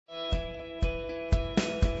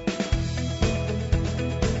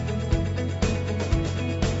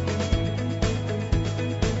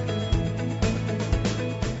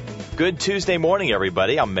Good Tuesday morning,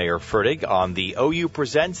 everybody. I'm Mayor Fertig on the OU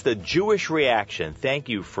Presents the Jewish Reaction. Thank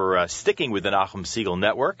you for sticking with the Nachum Segal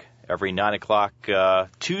Network. Every 9 o'clock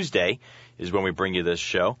Tuesday is when we bring you this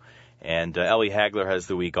show. And Ellie Hagler has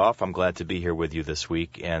the week off. I'm glad to be here with you this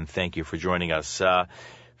week, and thank you for joining us.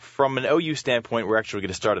 From an OU standpoint, we're actually going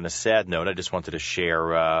to start on a sad note. I just wanted to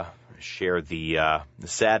share the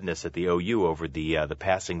sadness at the OU over the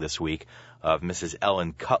passing this week of Mrs.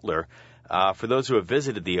 Ellen Cutler. For those who have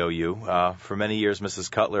visited the OU, for many years, Mrs.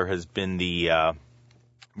 Cutler has been the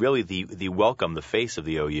welcome, the face of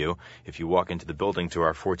the OU. If you walk into the building to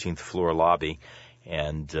our 14th floor lobby,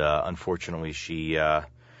 and unfortunately she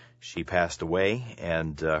passed away,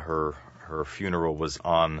 and her funeral was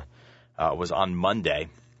on Monday,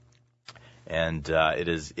 and it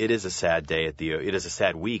is a sad day at the it is a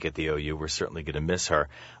sad week at the OU. We're certainly going to miss her.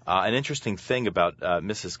 An interesting thing about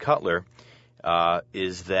Mrs. Cutler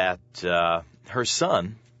is that her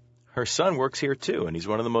son works here too, and he's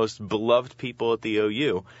one of the most beloved people at the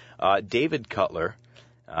OU. David Cutler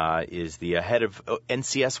is the head of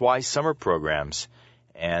NCSY summer programs,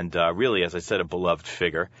 and really, as I said, a beloved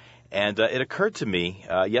figure. And it occurred to me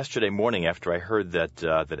yesterday morning after I heard that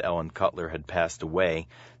Ellen Cutler had passed away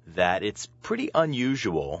that it's pretty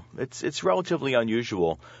unusual. It's relatively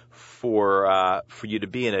unusual for you to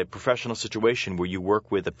be in a professional situation where you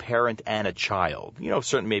work with a parent and a child. You know,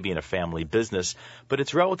 certainly maybe in a family business, but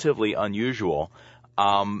it's relatively unusual.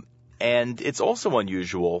 And it's also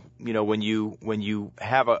unusual, you know, when you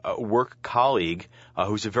have a work colleague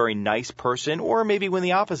who's a very nice person, or maybe when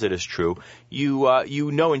the opposite is true,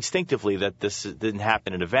 you know instinctively that this didn't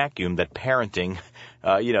happen in a vacuum, that parenting,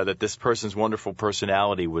 that this person's wonderful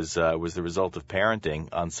personality was the result of parenting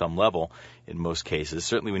on some level in most cases.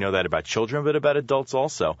 Certainly we know that about children, but about adults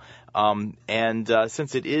also.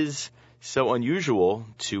 Since it is so unusual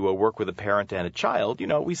to work with a parent and a child, you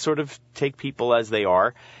know, we sort of take people as they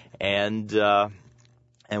are, and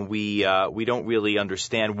we don't really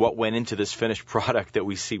understand what went into this finished product that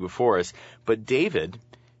we see before us. But David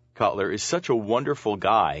Cutler is such a wonderful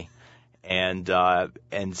guy, and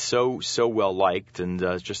so well liked,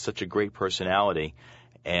 and just such a great personality,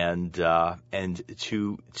 and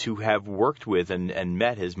to have worked with and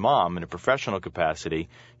met his mom in a professional capacity,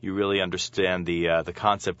 you really understand the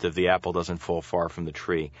concept of the apple doesn't fall far from the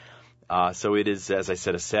tree. So it is, as I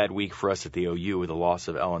said, a sad week for us at the OU with the loss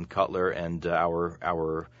of Ellen Cutler, and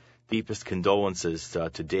our deepest condolences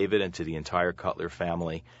to David and to the entire Cutler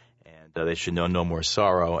family. And they should know no more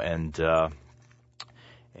sorrow, and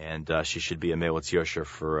she should be a Meilitz Yosher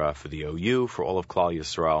for the OU, for all of Klal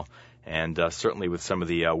Yisrael, and certainly with some of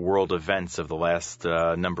the world events of the last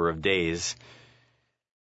number of days.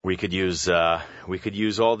 We could use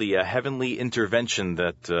all the heavenly intervention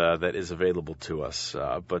that is available to us,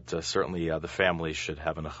 but certainly the family should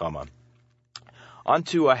have a nechama. On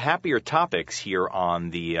to happier topics here on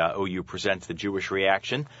the OU Presents the Jewish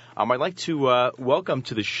Reaction. I'd like to welcome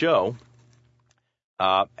to the show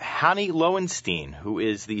Hani Lowenstein, who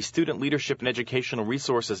is the Student Leadership and Educational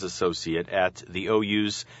Resources Associate at the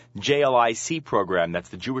OU's JLIC program. That's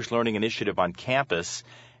the Jewish Learning Initiative on campus.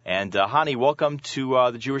 And Hani, welcome to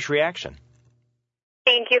the Jewish Reaction.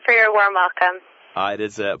 Thank you for your warm welcome. It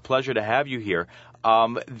is a pleasure to have you here.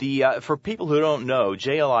 For people who don't know,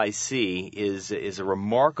 JLIC is a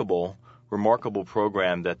remarkable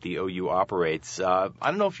program that the OU operates. I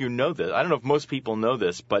don't know if you know this. I don't know if most people know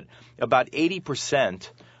this, but about 80%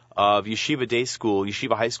 of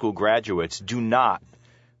yeshiva high school graduates do not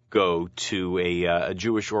go to a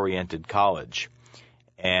Jewish-oriented college.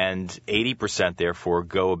 And 80%, therefore,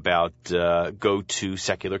 go to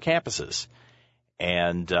secular campuses.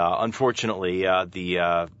 And unfortunately,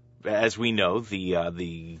 as we know,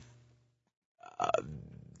 the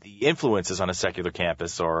influences on a secular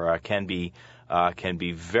campus can be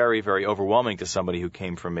very, very overwhelming to somebody who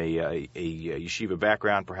came from a yeshiva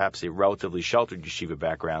background, perhaps a relatively sheltered yeshiva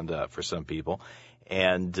background for some people.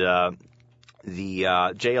 And the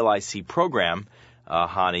JLIC program,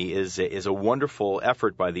 Hani, is a wonderful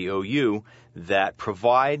effort by the OU that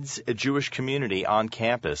provides a Jewish community on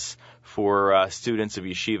campus for students of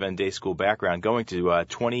yeshiva and day school background, going to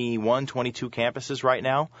 21, 22 campuses right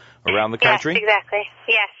now around the country. Yes, exactly.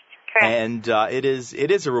 Yes, correct. And it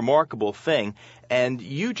is a remarkable thing. And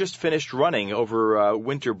you just finished running over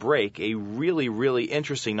winter break a really, really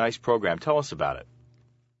interesting, nice program. Tell us about it.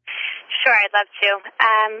 Sure, I'd love to.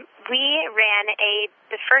 We ran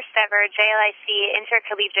the first ever JLIC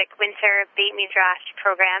intercollegiate winter Beit Midrash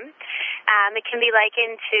program. It can be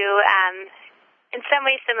likened to, in some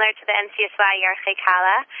ways, similar to the NCSY Yarchei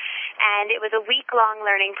Kala, and it was a week-long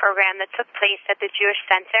learning program that took place at the Jewish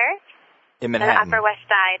Center In on the Manhattan. Upper West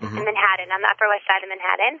Side, Mm-hmm. in Manhattan, on the Upper West Side of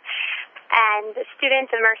Manhattan. And students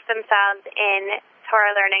immersed themselves in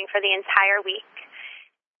Torah learning for the entire week.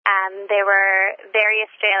 There were various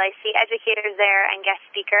JLIC educators there and guest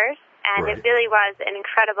speakers, and Right. it really was an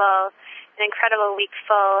incredible week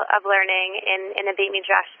full of learning in a Beit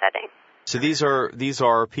Midrash setting. So these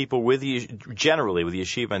are people generally with the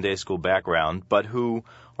yeshiva and day school background, but who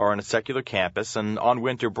are on a secular campus, and on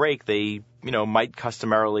winter break they might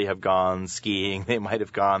customarily have gone skiing. They might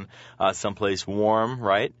have gone someplace warm,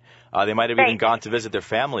 right? They might have even gone to visit their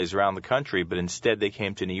families around the country, but instead they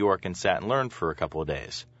came to New York and sat and learned for a couple of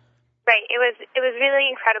days. Right. It was really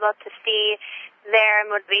incredible to see their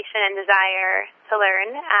motivation and desire to learn,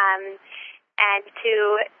 and to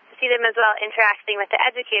see them as well interacting with the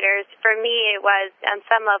educators. For me, it was on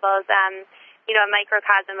some levels, a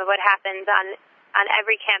microcosm of what happens on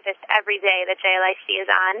every campus every day that JLIC is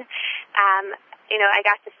on. I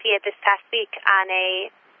got to see it this past week on a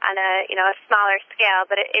smaller scale,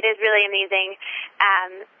 but it is really amazing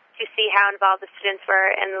to see how involved the students were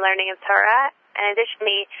in the learning of Torah, and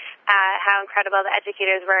additionally, how incredible the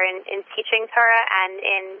educators were in teaching Torah and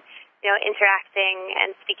in interacting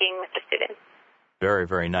and speaking with the students. Very,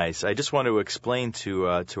 very nice. I just want to explain to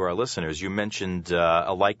our listeners, you mentioned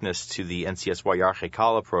a likeness to the NCSY Yarchei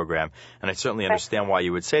Kala program, and I certainly understand why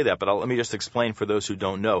you would say that, but let me just explain for those who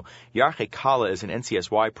don't know. Yarchei Kala is an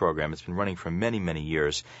NCSY program. It's been running for many, many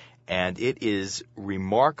years, and it is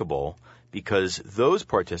remarkable because those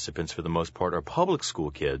participants, for the most part, are public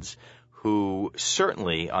school kids who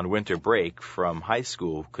certainly on winter break from high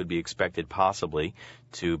school could be expected possibly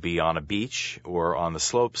to be on a beach or on the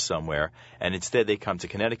slopes somewhere, and instead they come to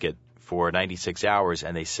Connecticut for 96 hours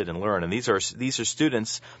and they sit and learn. And these are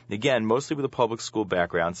students, again, mostly with a public school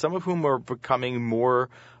background, some of whom are becoming more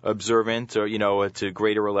observant or, to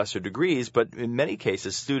greater or lesser degrees, but in many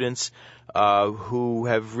cases students who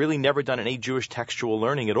have really never done any Jewish textual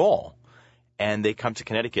learning at all. And they come to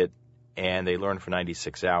Connecticut and they learn for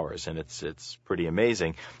 96 hours, and it's pretty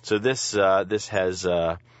amazing. So this has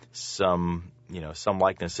some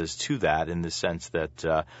likenesses to that in the sense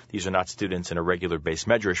that these are not students in a regular base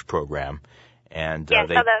medrash program, and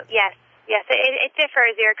yes, it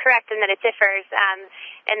differs. You're correct in that it differs,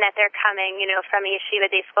 in that they're coming, from a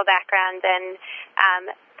yeshiva day school background and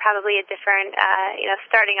probably a different,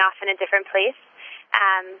 starting off in a different place.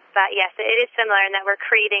 But yes, it is similar in that we're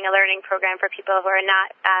creating a learning program for people who are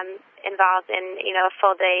not involved in a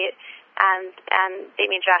full day Beit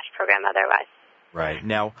Midrash program otherwise. Right.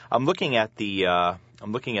 Now I'm looking at the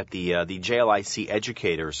JLIC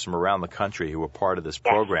educators from around the country who are part of this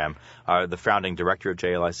program. The founding director of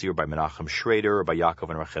JLIC, Rabbi Menachem Schrader, Rabbi Yaakov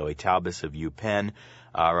and Rachel Taubis of UPenn,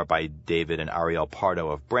 Rabbi David and Ariel Pardo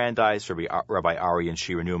of Brandeis, Rabbi Ari and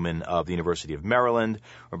Shira Newman of the University of Maryland,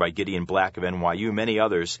 Rabbi Gideon Black of NYU, many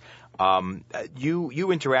others.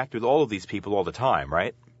 You interact with all of these people all the time,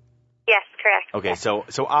 right? Yes, correct. Okay, so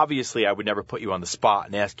obviously I would never put you on the spot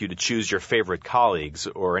and ask you to choose your favorite colleagues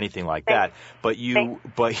or anything like that. But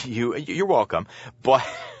you're welcome. But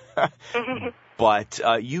But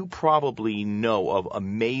you probably know of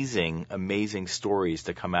amazing, amazing stories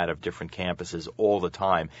to come out of different campuses all the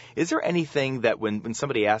time. Is there anything that when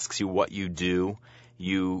somebody asks you what you do,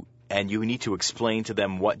 you need to explain to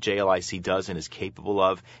them what JLIC does and is capable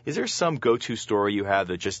of, is there some go-to story you have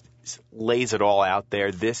that just lays it all out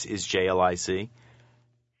there? This is JLIC?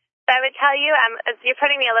 I would tell you, you're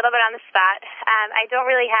putting me a little bit on the spot. I don't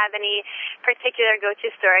really have any particular go-to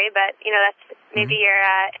story, but, that's maybe you're,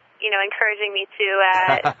 encouraging me to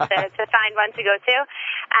find one to go to.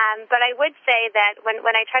 But I would say that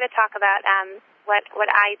when I try to talk about what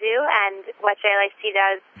I do and what JLIC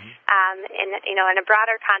does in a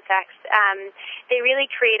broader context, they really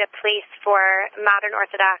create a place for modern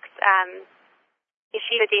Orthodox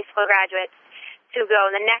yeshiva day school graduates to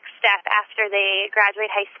go the next step after they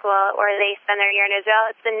graduate high school or they spend their year in Israel.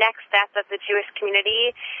 It's the next step of the Jewish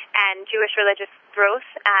community and Jewish religious growth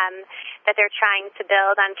that they're trying to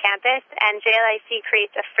build on campus. And JLIC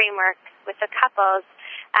creates a framework with the couples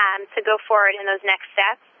to go forward in those next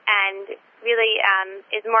steps, and really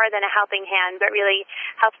is more than a helping hand, but really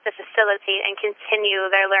helps to facilitate and continue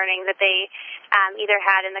their learning that they either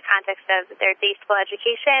had in the context of their day school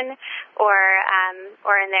education or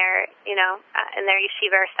in their in their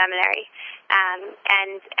yeshiva or seminary.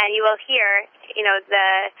 And you will hear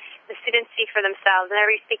the students speak for themselves. Whenever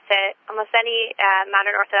you speak to almost any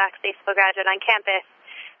modern Orthodox day school graduate on campus,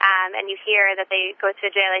 and you hear that they go to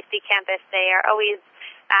a JLIC campus, they are always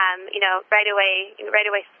right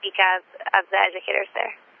away speak of the educators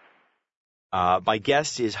there. My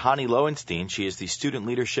guest is Hani Lowenstein. She is the Student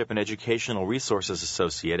Leadership and Educational Resources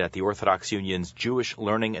Associate at the Orthodox Union's Jewish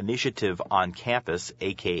Learning Initiative on Campus,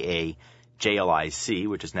 a.k.a. JLIC,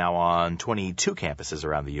 which is now on 22 campuses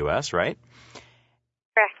around the U.S., right?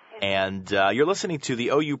 Correct. And you're listening to the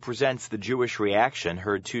OU Presents The Jewish Reaction,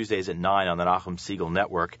 heard Tuesdays at 9 on the Nachum Segal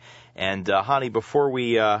Network. And, Hani, before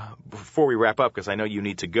we wrap up, because I know you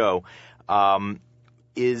need to go,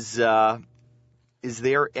 is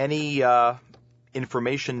there any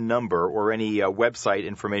information number or any website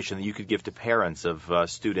information that you could give to parents of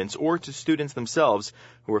students or to students themselves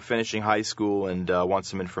who are finishing high school and want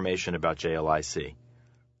some information about JLIC?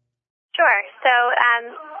 Sure. So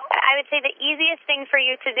I would say the easiest thing for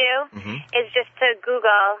you to do is just to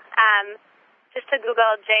Google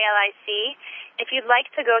JLIC. If you'd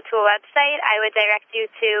like to go to a website, I would direct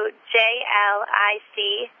you to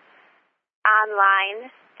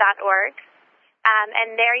jliconline.org.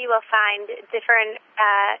 And there you will find different,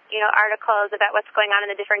 articles about what's going on in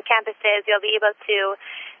the different campuses. You'll be able to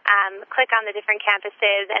click on the different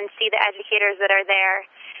campuses and see the educators that are there.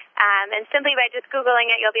 And simply by just Googling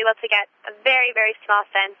it, you'll be able to get a very, very small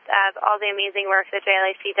sense of all the amazing work that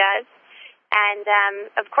JLIC does. And,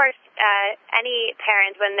 of course, any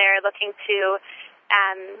parent, when they're looking to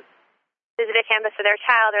visit a campus for their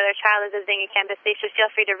child or their child is visiting a campus, they should feel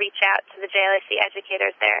free to reach out to the JLIC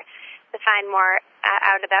educators there to find more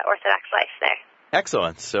out about Orthodox life there.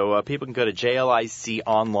 Excellent. So people can go to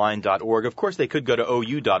jliconline.org. Of course, they could go to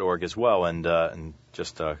ou.org as well and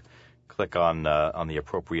just click on the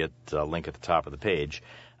appropriate link at the top of the page.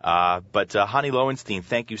 But Hani Lowenstein,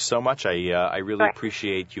 thank you so much. I really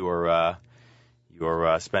appreciate your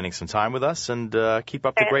spending some time with us, and keep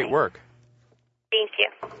up the great work. Thank you.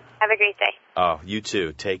 Have a great day. Oh, you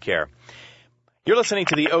too. Take care. You're listening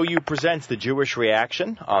to the OU Presents The Jewish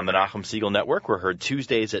Reaction on the Nachum Segal Network. We're heard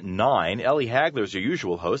Tuesdays at 9. Ellie Hagler is your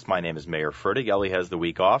usual host. My name is Mayor Fertig. Ellie has the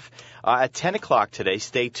week off. At 10 o'clock today,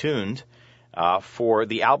 stay tuned for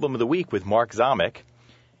the Album of the Week with Mark Zamek.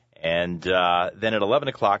 And then at 11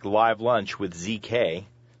 o'clock, live lunch with ZK.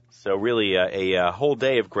 So really a whole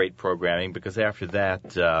day of great programming, because after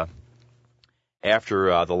that,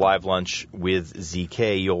 after the live lunch with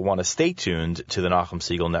ZK, you'll want to stay tuned to the Nachum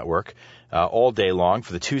Segal Network all day long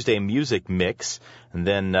for the Tuesday music mix. And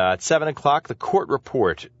then at 7 o'clock, the Court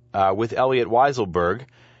Report with Elliot Weiselberg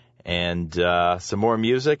and some more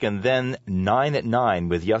music. And then 9 at 9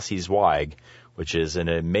 with Yossi Zweig, which is an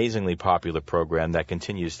amazingly popular program that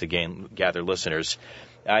continues to gather listeners.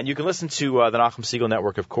 And you can listen to the Nachum Segal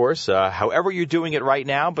Network, of course, however you're doing it right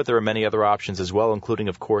now, but there are many other options as well, including,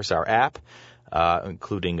 of course, our app,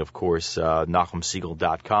 including, of course,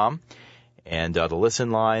 NachumSegal.com. And the listen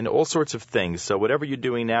line, all sorts of things. So whatever you're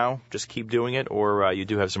doing now, just keep doing it, or you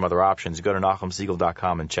do have some other options. Go to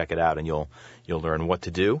NachumSegal.com and check it out, and you'll learn what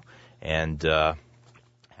to do and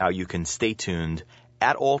how you can stay tuned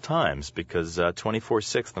at all times, because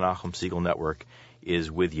 24/6, the Nachum Segal Network is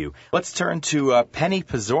with you. Let's turn to Penny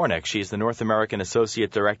Pazornick. She is the North American Associate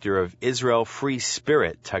Director of Israel Free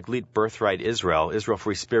Spirit, Taglit Birthright Israel. Israel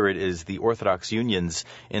Free Spirit is the Orthodox Union's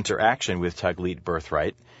interaction with Taglit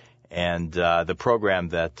Birthright, and the program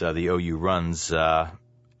that the OU runs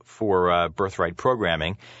for Birthright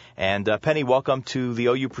programming. And Penny, welcome to the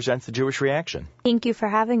OU Presents The Jewish Reaction. Thank you for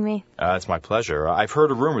having me. It's my pleasure. I've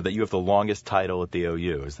heard a rumor that you have the longest title at the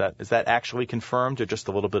OU. Is that actually confirmed, or just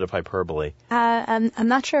a little bit of hyperbole? I'm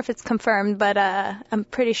not sure if it's confirmed, but I'm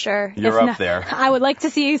pretty sure. You're up there. I would like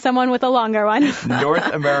to see someone with a longer one.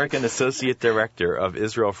 North American Associate Director of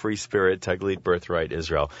Israel Free Spirit, Taglit Birthright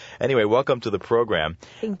Israel. Anyway, welcome to the program.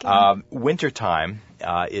 Thank you. Wintertime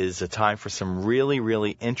is a time for some really,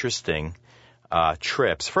 really interesting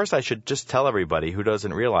trips. First, I should just tell everybody who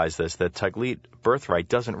doesn't realize this that Taglit Birthright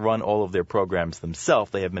doesn't run all of their programs themselves.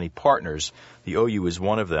 They have many partners. The OU is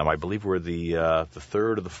one of them. I believe we're the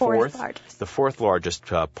third or the fourth largest. The fourth largest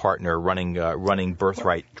partner running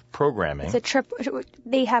Birthright programming. It's a trip.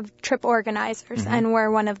 They have trip organizers, and we're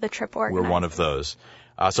one of the trip organizers. We're one of those.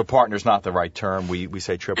 So partner's not the right term. We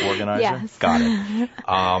say trip organizer. Yes. Got it.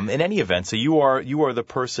 In any event, so you are the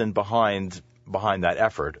person behind that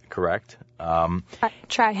effort, correct?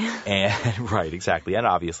 Try. And right, exactly. And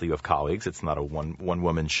obviously you have colleagues. It's not a one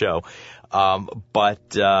woman show. But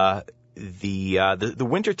the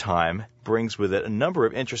wintertime brings with it a number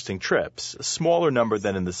of interesting trips, a smaller number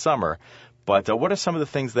than in the summer. But what are some of the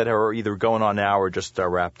things that are either going on now or just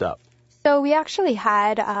wrapped up? So we actually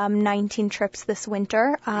had 19 trips this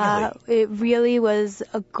winter. Really? It really was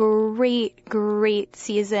a great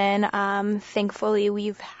season. Thankfully,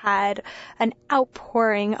 we've had an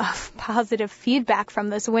outpouring of positive feedback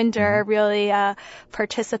from this winter. Really,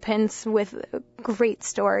 participants with great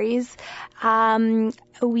stories.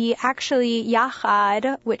 We actually,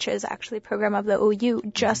 Yachad, which is actually a program of the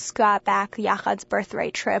OU, just got back Yachad's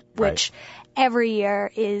birthright trip, which every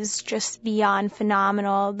year is just beyond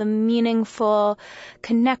phenomenal. The meaningful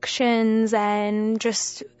connections and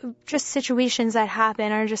just situations that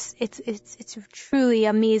happen are just, it's truly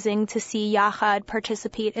amazing to see Yachad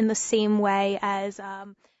participate in the same way as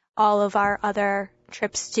all of our other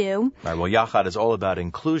trips do. Right. Well, Yachad is all about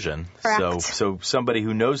inclusion. Correct. So somebody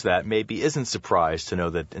who knows that maybe isn't surprised to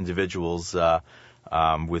know that individuals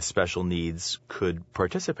with special needs could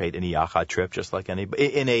participate in a Yachad trip just like in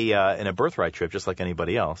a birthright trip just like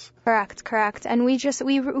anybody else. Correct. And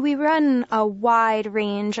we run a wide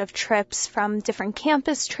range of trips, from different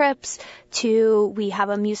campus trips to we have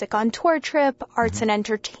a music on tour trip, arts and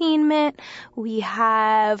entertainment. We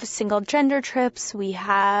have single gender trips. We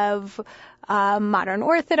have modern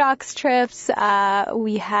Orthodox trips.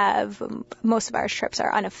 We have, most of our trips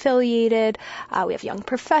are unaffiliated. We have young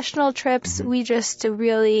professional trips. We just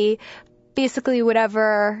really, basically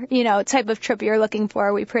whatever, type of trip you're looking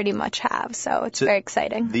for, we pretty much have. So it's very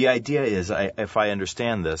exciting. The idea is, if I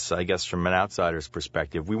understand this, I guess from an outsider's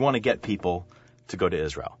perspective, we want to get people to go to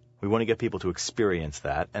Israel. We want to get people to experience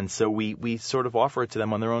that. And so we sort of offer it to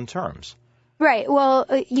them on their own terms. Right. Well,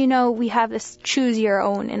 we have this choose your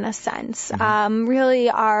own in a sense.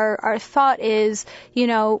 Really, our thought is,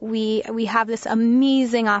 we have this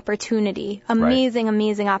amazing opportunity,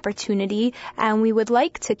 amazing opportunity, and we would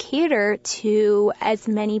like to cater to as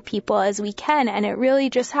many people as we can. And it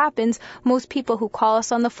really just happens. Most people who call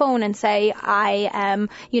us on the phone and say, I am,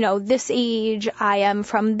 this age, I am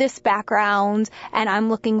from this background, and I'm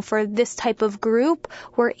looking for this type of group,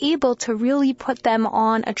 we're able to really put them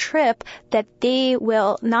on a trip that they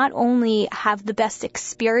will not only have the best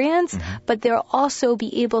experience, but they'll also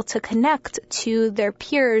be able to connect to their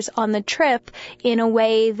peers on the trip in a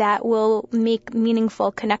way that will make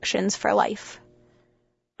meaningful connections for life.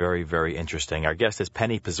 Very, very interesting. Our guest is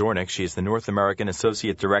Penny Pazornick. She is the North American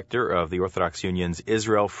Associate Director of the Orthodox Union's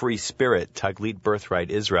Israel Free Spirit, Taglit Birthright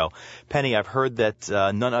Israel. Penny, I've heard that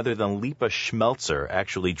none other than Lipa Schmelzer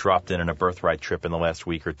actually dropped in on a birthright trip in the last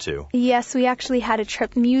week or two. Yes, we actually had a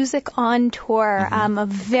trip, Music on Tour, a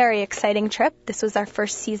very exciting trip. This was our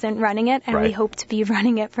first season running it, and we hope to be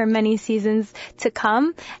running it for many seasons to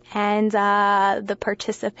come. And the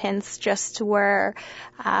participants just were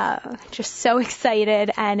just so excited,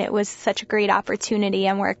 and it was such a great opportunity,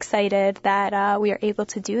 and we're excited that we are able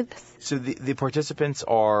to do this. So the participants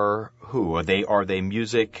are who? Are they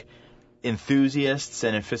music enthusiasts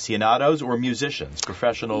and aficionados, or musicians,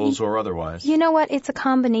 professionals or otherwise? You know what? It's a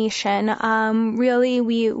combination. Really,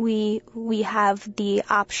 we have the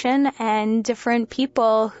option, and different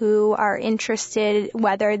people who are interested,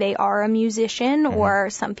 whether they are a musician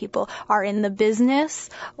or some people are in the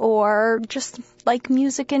business or just like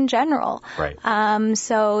music in general. Right.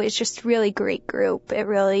 So it's just really great group. It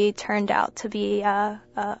really turned out to be a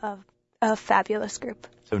fabulous group.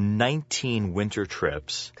 So 19 winter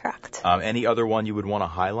trips. Correct. Any other one you would want to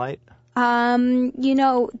highlight?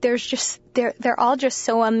 They're all just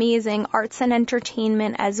so amazing. Arts and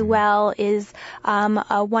entertainment as well is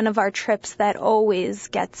one of our trips that always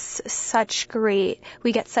gets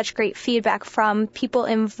we get such great feedback from people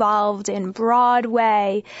involved in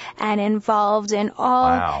Broadway and involved in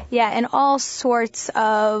all sorts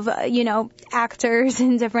of, actors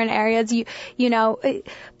in different areas.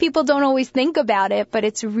 People don't always think about it, but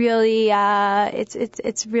it's really,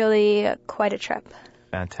 it's really quite a trip.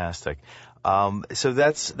 Fantastic. So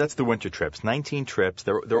that's the winter trips. 19 trips.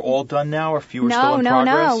 They're all done now, or a few are still in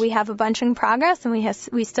progress? No. We have a bunch in progress, and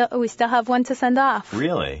we still have one to send off.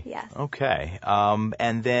 Really? Yes. Okay.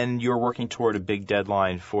 And then you're working toward a big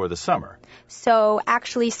deadline for the summer. So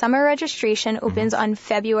actually, summer registration opens on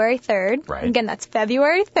February 3rd. Right. Again, that's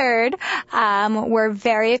February 3rd. We're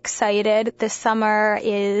very excited. The summer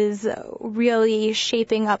is really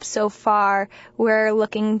shaping up so far. We're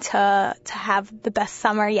looking to have the best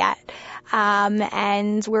summer yet.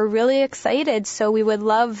 And we're really excited. So we would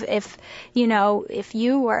love if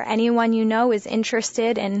you or anyone is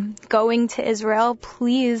interested in going to Israel,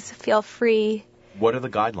 please feel free What are the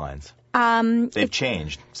guidelines? They've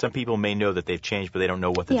changed. Some people may know that they've changed, but they don't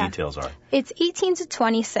know what the details are. It's 18 to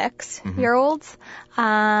 26-year-olds.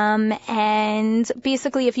 And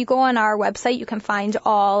basically, if you go on our website, you can find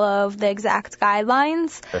all of the exact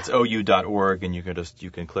guidelines. That's ou.org, and you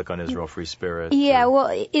can click on Israel Free Spirit. Yeah, well,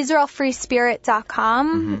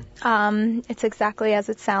 IsraelFreeSpirit.com. It's exactly as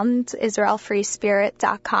it sounds,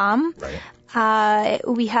 IsraelFreeSpirit.com. Right.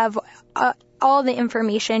 We have all the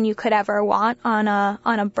information you could ever want on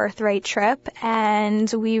a birthright trip,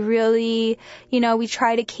 and we really, we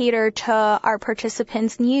try to cater to our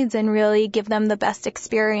participants' needs and really give them the best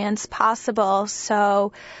experience possible.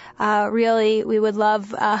 So really, we would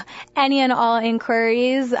love any and all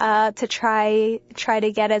inquiries to try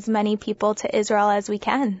to get as many people to Israel as we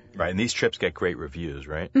can. Right, and these trips get great reviews,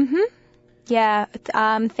 right? Mm-hmm. Yeah,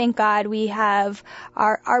 thank God we have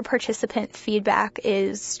our participant feedback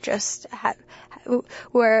is just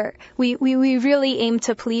where we really aim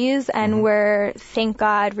to please, and we're, thank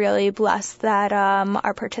God, really blessed that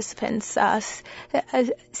our participants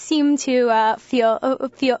seem to feel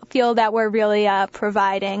that we're really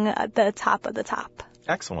providing the top of the top.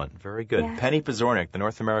 Excellent. Very good. Yeah. Penny Pazornick, the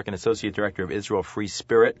North American Associate Director of Israel Free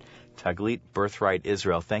Spirit, Taglit Birthright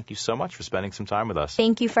Israel. Thank you so much for spending some time with us.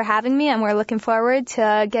 Thank you for having me, and we're looking forward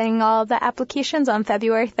to getting all the applications on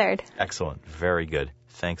February 3rd. Excellent. Very good.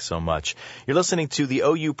 Thanks so much. You're listening to the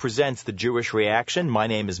OU Presents The Jewish Reaction. My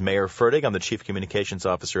name is Mayor Fertig. I'm the Chief Communications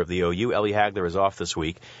Officer of the OU. Ellie Hagler is off this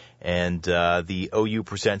week. And the OU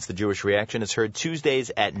Presents The Jewish Reaction is heard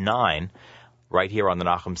Tuesdays at 9 right here on the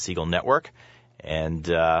Nachum Segal Network. And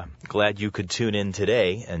glad you could tune in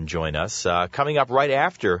today and join us. Coming up right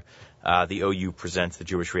after the OU Presents The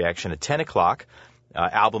Jewish Reaction at 10 o'clock,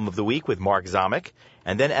 Album of the Week with Mark Zamek.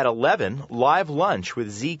 And then at 11, live lunch with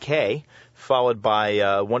ZK, followed by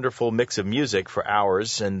a wonderful mix of music for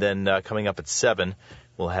hours. And then coming up at 7,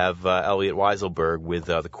 we'll have Elliot Weiselberg with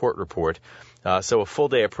the Court Report. So a full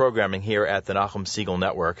day of programming here at the Nachum Segal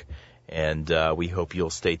Network. And we hope you'll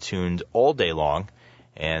stay tuned all day long.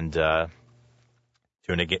 And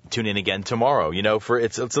tune in again tomorrow.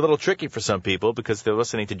 It's a little tricky for some people because they're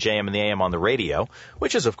listening to JM and the AM on the radio,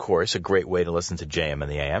 which is, of course, a great way to listen to JM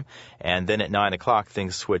and the AM. And then at 9 o'clock,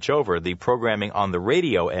 things switch over. The programming on the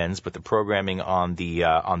radio ends, but the programming on the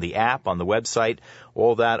app, on the website,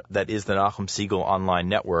 all that is the Nachum Segal Online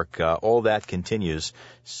Network, all that continues.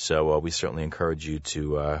 So we certainly encourage you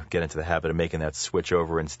to get into the habit of making that switch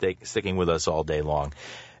over and sticking with us all day long.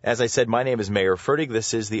 As I said, my name is Mayor Fertig.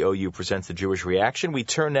 This is the OU Presents the Jewish Reaction. We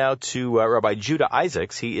turn now to Rabbi Judah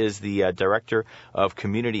Isaacs. He is the Director of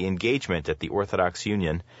Community Engagement at the Orthodox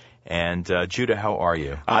Union. And Judah, how are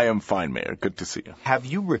you? I am fine, Mayor. Good to see you. Have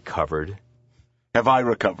you recovered? Have I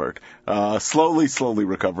recovered? Slowly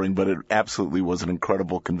recovering, but it absolutely was an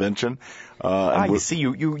incredible convention. You see,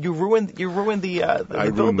 you ruined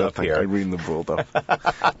the build-up here. I ruined the build-up.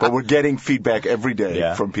 But we're getting feedback every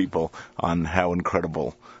day from people on how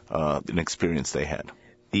incredible an experience they had.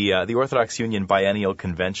 The Orthodox Union Biennial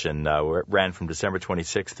Convention ran from December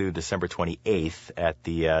 26th through December 28th at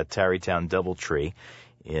the Tarrytown Doubletree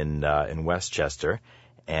in Westchester,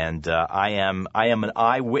 and I am an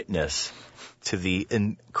eyewitness to the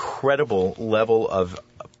incredible level of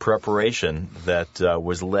preparation that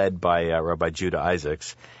was led by Rabbi Judah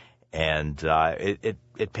Isaacs, and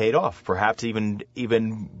it paid off, perhaps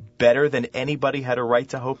even better than anybody had a right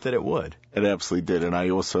to hope that it would. It absolutely did, and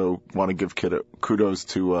I also want to give kudos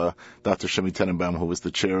to Dr. Shemi Tenenbaum, who was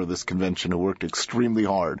the chair of this convention, who worked extremely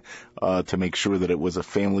hard to make sure that it was a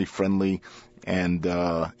family-friendly and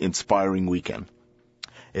inspiring weekend.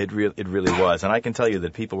 It really was, and I can tell you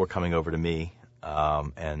that people were coming over to me,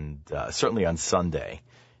 and certainly on Sunday,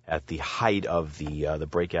 at the height of the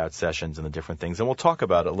breakout sessions and the different things, and we'll talk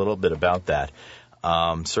about a little bit about that.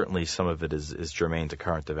 Certainly, some of it is germane to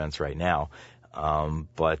current events right now,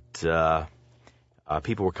 but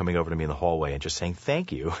people were coming over to me in the hallway and just saying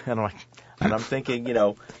thank you, and I'm thinking,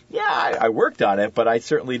 I worked on it, but I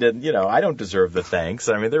certainly didn't, I don't deserve the thanks.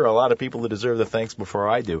 I mean, there are a lot of people who deserve the thanks before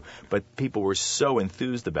I do, but people were so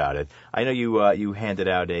enthused about it. I know you handed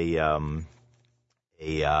out a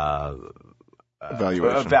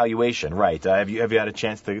evaluation, right? Have you had a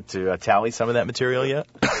chance to tally some of that material yet?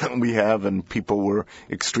 We have, and people were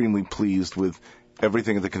extremely pleased with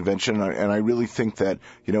everything at the convention, and I really think that,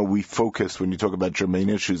 we focused, when you talk about germane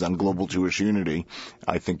issues, on global Jewish unity.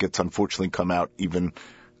 I think it's unfortunately come out even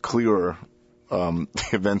clearer, the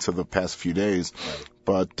events of the past few days. Right.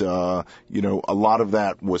 But, a lot of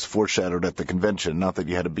that was foreshadowed at the convention. Not that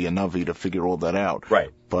you had to be a Navi to figure all that out. Right.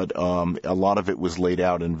 but a lot of it was laid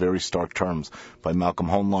out in very stark terms by Malcolm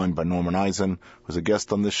Hoenlein, by Norman Eisen, who was a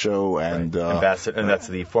guest on this show, and and that's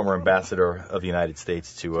the former ambassador of the United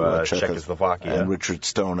States to Czechoslovakia, and Richard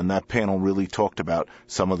Stone. And that panel really talked about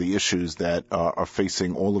some of the issues that are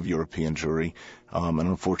facing all of European Jewry. And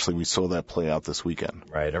unfortunately, we saw that play out this weekend.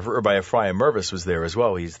 Right. Rabbi Ephraim Mervis was there as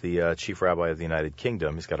well. He's the chief rabbi of the United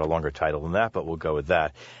Kingdom. He's got a longer title than that, but we'll go with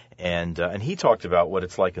that. And he talked about what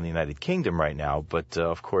it's like in the United Kingdom right now. But,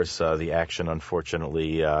 of course, the action,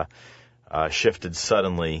 unfortunately, shifted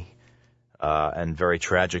suddenly and very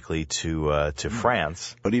tragically to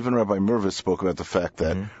France. But even Rabbi Mervis spoke about the fact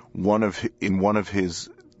that one of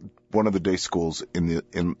the day schools in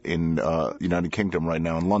the United Kingdom right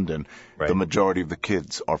now in London, the majority of the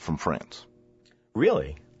kids are from France.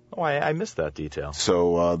 Really? Oh, I missed that detail.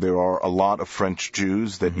 So there are a lot of French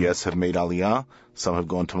Jews that, yes, have made Aliyah. Some have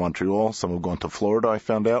gone to Montreal. Some have gone to Florida, I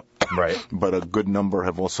found out. Right. But a good number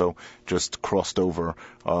have also just crossed over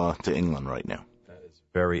to England right now. That is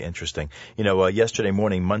very interesting. You know, yesterday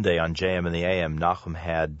morning, Monday, on JM and the AM, Nachum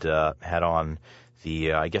had on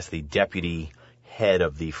the deputy head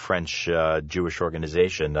of the French Jewish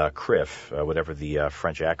organization, CRIF, whatever the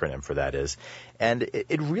French acronym for that is. And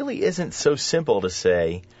it really isn't so simple to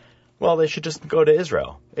say, well, they should just go to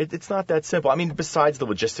Israel. It's not that simple. I mean, besides the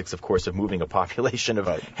logistics, of course, of moving a population of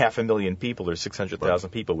 500,000 people or 600,000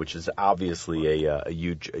 people, which is obviously a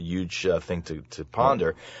huge thing to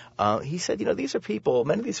ponder. He said, these are people,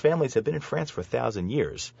 many of these families have been in France for 1,000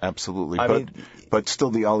 years. Absolutely. But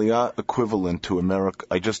still the Aliyah equivalent to America,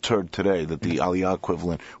 I just heard today that the Aliyah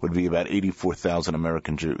equivalent would be about 84,000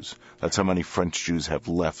 American Jews. That's how many French Jews have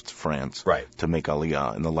left France to make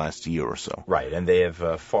Aliyah in the last year or so. Right, and they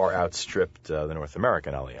have far outstripped the North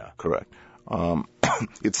American Aliyah. Correct.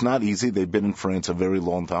 It's not easy. They've been in France a very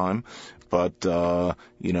long time, but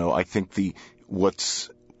I think what's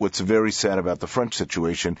very sad about the French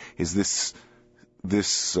situation is this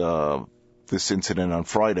incident on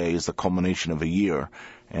Friday is the culmination of a year.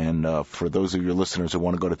 And for those of your listeners who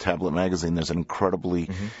want to go to Tablet Magazine, there's an incredibly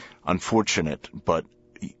unfortunate but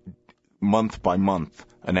month by month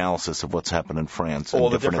analysis of what's happened in France.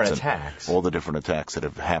 All the different attacks. All the different attacks that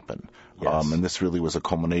have happened. Yes. And this really was a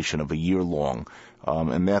culmination of a year long.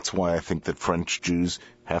 And that's why I think that French Jews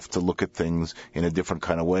have to look at things in a different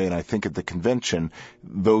kind of way. And I think at the convention,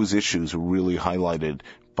 those issues were really highlighted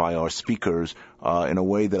by our speakers in a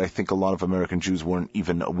way that I think a lot of American Jews weren't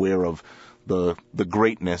even aware of the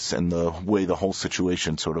greatness and the way the whole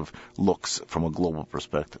situation sort of looks from a global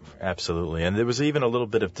perspective. Absolutely. And there was even a little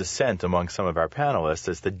bit of dissent among some of our panelists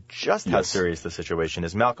as to just how serious the situation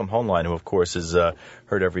is. Malcolm Hoenlein, who, of course, is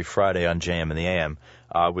heard every Friday on JM and the AM,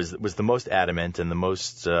 was the most adamant and the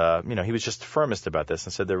most, he was just firmest about this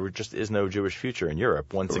and said there just is no Jewish future in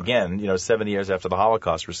Europe. Once again, 70 years after the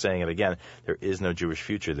Holocaust, we're saying it again, there is no Jewish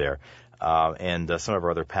future there. And some of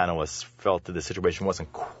our other panelists felt that the situation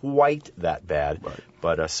wasn't quite that bad,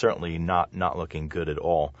 but certainly not looking good at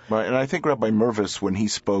all. Right, and I think Rabbi Mervis, when he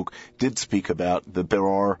spoke, did speak about that there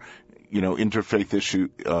are, interfaith issue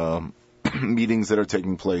meetings that are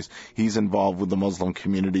taking place. He's involved with the Muslim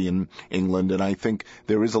community in England, and I think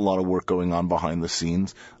there is a lot of work going on behind the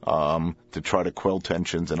scenes to try to quell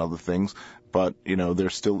tensions and other things. But, there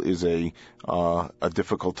still is a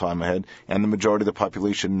difficult time ahead. And the majority of the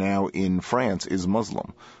population now in France is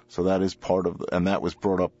Muslim. So that is part of, and that was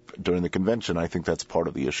brought up during the convention. I think that's part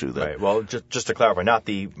of the issue. Right. Well, just to clarify, not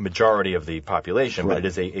the majority of the population, but it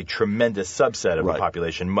is a tremendous subset of the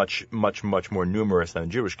population, much more numerous than the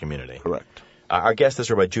Jewish community. Correct. Our guest is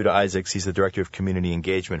Rabbi Judah Isaacs. He's the Director of Community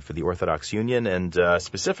Engagement for the Orthodox Union, and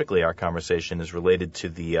specifically our conversation is related to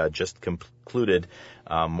the just concluded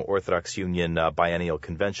Orthodox Union Biennial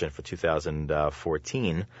Convention for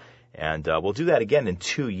 2014. And we'll do that again in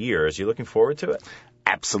 2 years. You looking forward to it?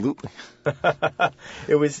 Absolutely.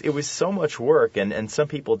 It was so much work, and some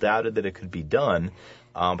people doubted that it could be done.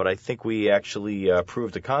 But I think we actually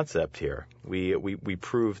proved a concept here. We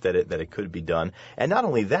proved that it could be done. And not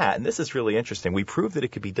only that, and this is really interesting, we proved that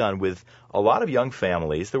it could be done with a lot of young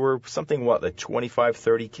families. There were something, 25,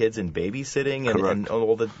 30 kids in babysitting and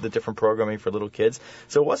all the different programming for little kids.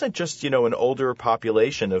 So it wasn't just, an older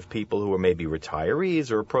population of people who were maybe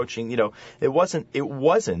retirees or approaching, it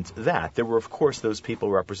wasn't that. There were, of course, those people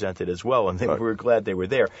represented as well, and we were glad they were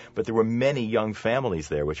there. But there were many young families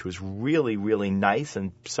there, which was really, really nice,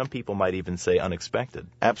 and some people might even say unexpected.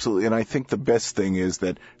 Absolutely, and I think the best thing is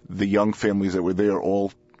that the young families that were there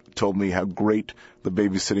all told me how great the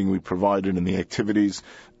babysitting we provided and the activities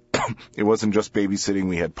it wasn't just babysitting.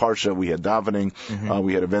 We had Parsha, we had davening,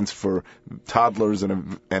 we had events for toddlers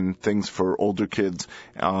and things for older kids.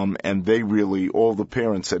 And they really, all the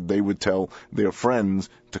parents said they would tell their friends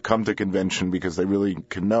to come to convention because they really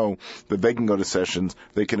can know that they can go to sessions,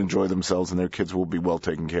 they can enjoy themselves, and their kids will be well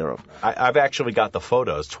taken care of. I've actually got the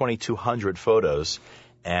photos, 2,200 photos.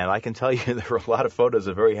 And I can tell you there are a lot of photos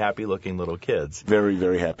of very happy-looking little kids. Very,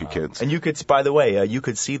 very happy kids. And you could, by the way, you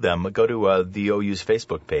could see them. Go to the OU's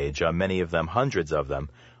Facebook page. Many of them, hundreds of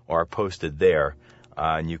them, are posted there.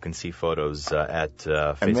 And you can see photos at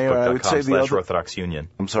Facebook.com/Orthodox Union.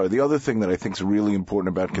 I'm sorry. The other thing that I think is really important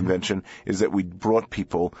about convention is that we brought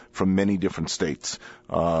people from many different states.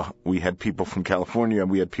 We had people from California,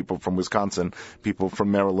 we had people from Wisconsin, people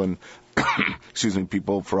from Maryland,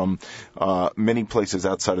 people from many places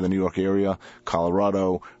outside of the New York area,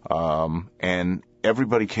 Colorado, and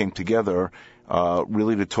everybody came together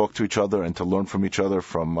really to talk to each other and to learn from each other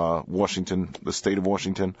from Washington, the state of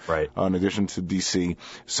Washington, right. In addition to D.C.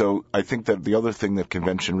 So I think that the other thing that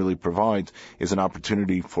convention really provides is an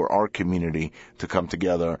opportunity for our community to come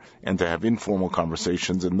together and to have informal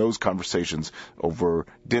conversations, and those conversations over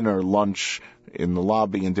dinner, lunch, in the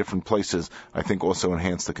lobby, in different places, I think also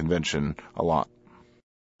enhance the convention a lot.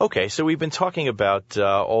 Okay, so we've been talking about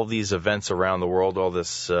all these events around the world, all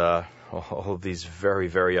of these very,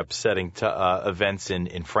 very upsetting events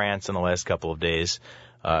in France in the last couple of days,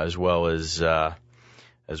 as well as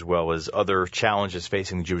other challenges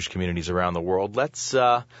facing the Jewish communities around the world. Let's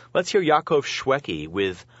hear Yaakov Shweki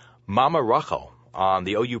with Mama Rachel on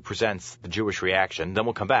the OU Presents the Jewish Reaction. Then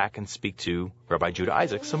we'll come back and speak to Rabbi Judah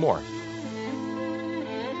Isaac some more.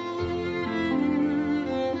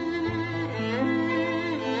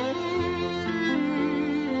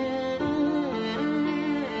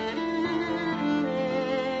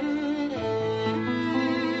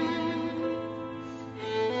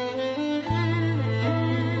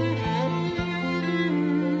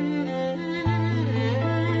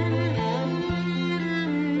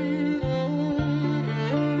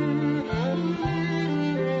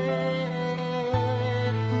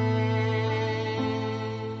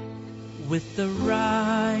 With the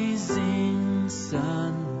rising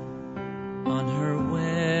sun on her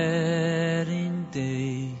wedding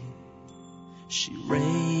day, she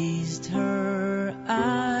raised her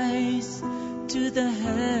eyes to the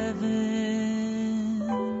heavens,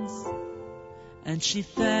 and she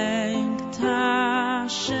thanked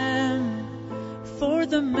Hashem for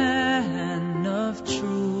the man of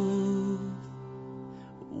truth,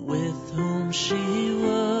 with whom she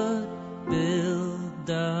would build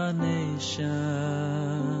the nation.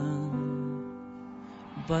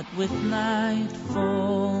 But with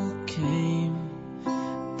nightfall came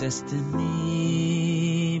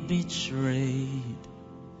destiny betrayed,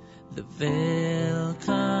 the veil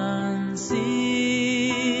concealing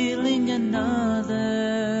another.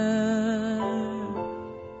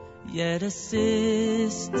 Yet a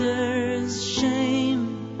sister's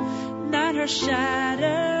shame, not her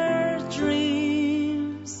shattered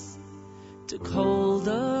dreams, took hold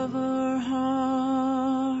of her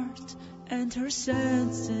heart and her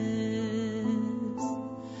senses.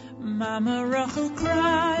 Mama Rachel,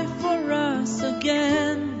 cry for us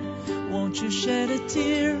again. Won't you shed a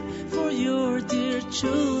tear for your dear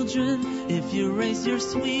children? If you raise your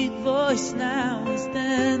sweet voice now as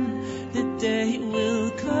then, the day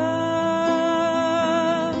will come.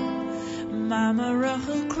 Mama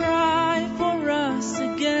Rachel, cry for us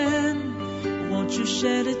again. Won't you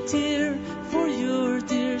shed a tear for your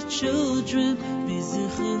dear children?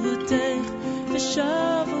 Bizichutech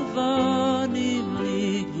v'shavu vanim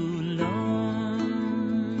ligulam.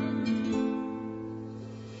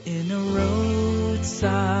 In a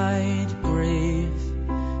roadside grave,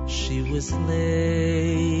 she was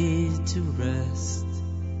laid to rest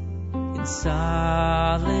in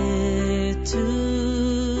solitude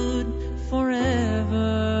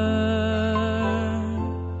forever.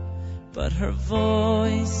 But her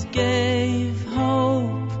voice gave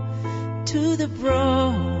hope to the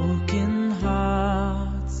broken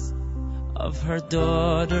hearts of her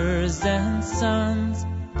daughters and sons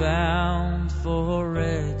bound for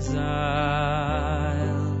exile.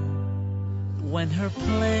 When her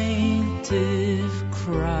plaintive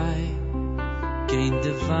cry gained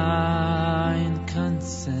divine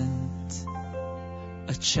consent,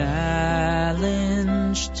 a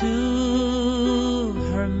challenge to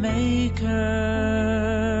her Maker,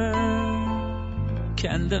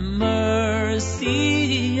 can the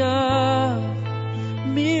mercy of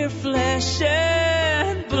mere flesh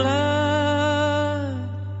and blood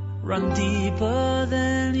run deeper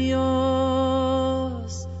than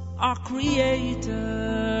yours, our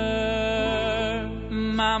Creator?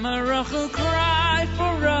 Mama Rachel, cry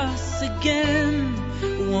for us again.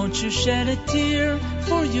 Won't you shed a tear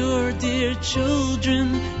for your dear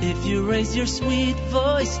children? If you raise your sweet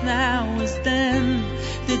voice now as then,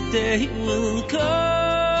 the day will come.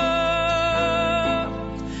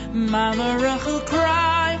 Mama Rachel,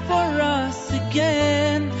 cry for us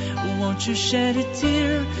again. Won't you shed a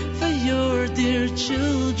tear for your dear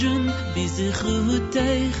children?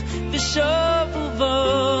 Bizichutech v'shovu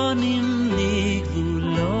vonim ligvulon.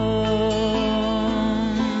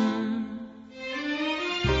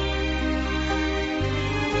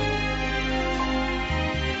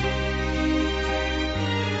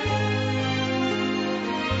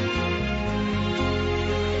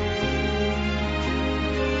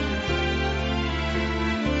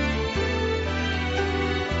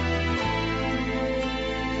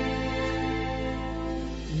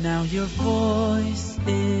 Now your voice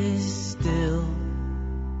is still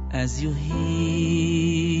as you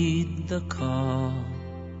heed the call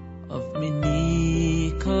of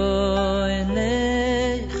Miniko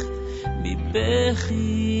Elech Mibechi.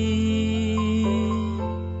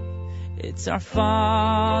 It's our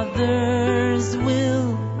Father's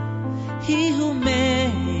will, He who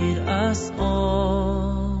made us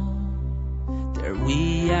all. There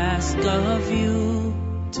we ask of you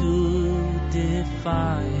to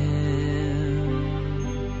defy him,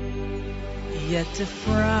 yet a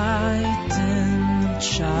frightened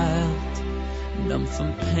child, numb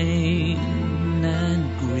from pain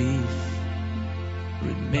and grief,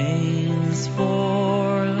 remains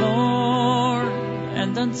forlorn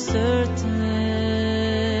and uncertain,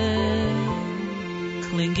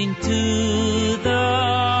 clinging to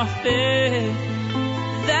the faith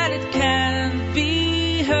that it can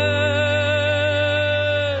be heard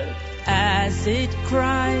as it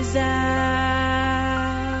cries out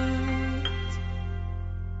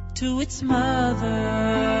to its mother.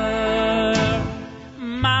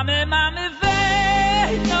 Mame, mame,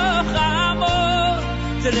 vei no chamo,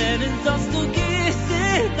 trenen sonst du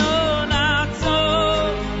gießen no nazo,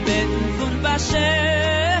 beten von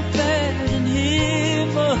Bashefer in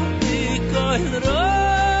Himmel, die Koilro.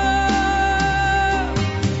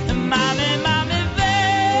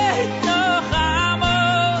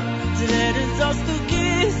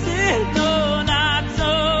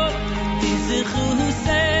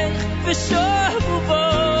 ושובו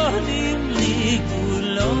בונים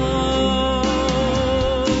לגבולו.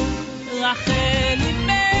 רחל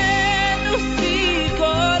אימנו שיק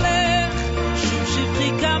הולך, שוב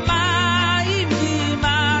שפכי כמים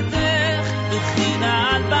דמעתך, בחינה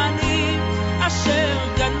על בנים אשר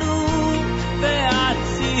גלו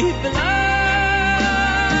ועציב לך.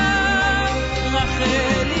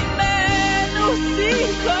 רחל אימנו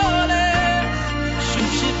שיק הולך, שוב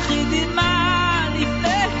שפכי דמעתך,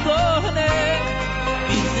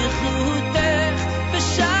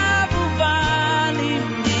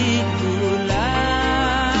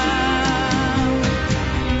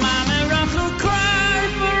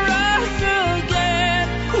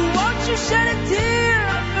 shed a tear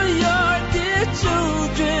for your dear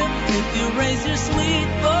children. If you raise your sweet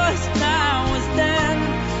voice now as then,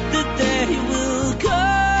 the day will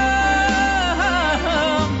come.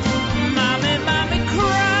 Mommy, mommy,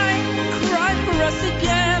 cry, cry for us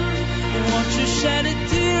again. Won't you shed a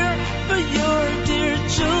tear for your dear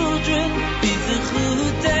children?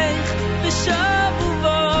 Bizichutech v'shavu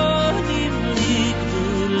vonim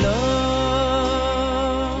ligvulon.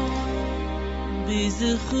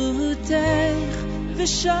 Bizichutech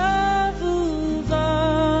v'shavu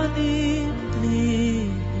vonim ligvulon.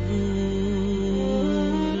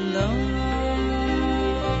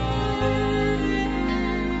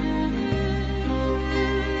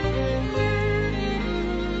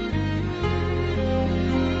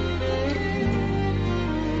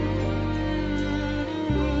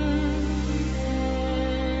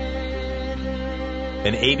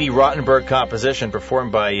 An A.B. Rottenberg composition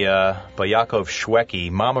performed by Yaakov Shweki,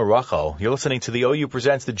 Mama Rachel. You're listening to the OU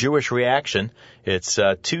Presents the Jewish Reaction. It's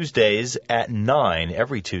Tuesdays at 9,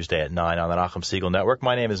 every Tuesday at 9 on the Nachum Segal Network.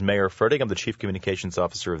 My name is Meir Fertig. I'm the Chief Communications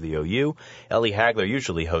Officer of the OU. Eli Hagler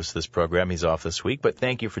usually hosts this program. He's off this week, but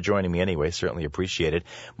thank you for joining me anyway. Certainly appreciate it.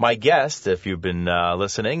 My guest, if you've been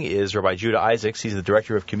listening, is Rabbi Judah Isaacs. He's the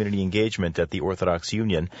Director of Community Engagement at the Orthodox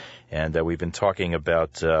Union, and we've been talking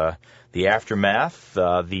about the aftermath,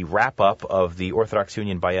 the wrap-up of the Orthodox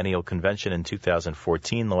Union Biennial Convention in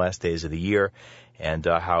 2014, the last days of the year, and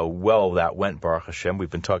how well that went, Baruch Hashem. We've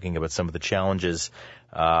been talking about some of the challenges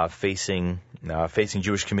facing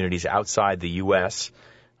Jewish communities outside the U.S.,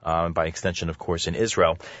 by extension, of course, in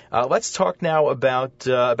Israel. Let's talk now about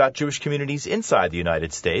Jewish communities inside the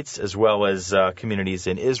United States, as well as communities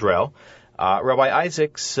in Israel. Rabbi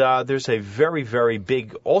Isaacs, there's a very, very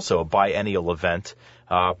big, also biennial event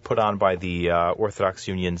put on by the Orthodox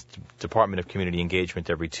Union's Department of Community Engagement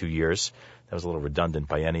every 2 years. That was a little redundant,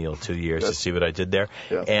 biennial, 2 years. You see what I did there?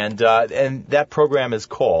 Yeah. And that program is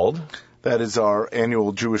called? That is our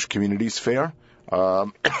annual Jewish Communities Fair.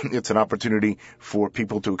 It's an opportunity for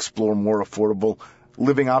people to explore more affordable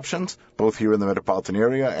living options, both here in the metropolitan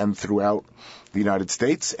area and throughout the United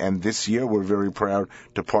States. And this year, we're very proud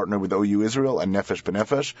to partner with OU Israel and Nefesh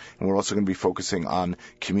B'Nefesh. And we're also going to be focusing on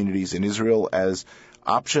communities in Israel as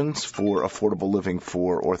options for affordable living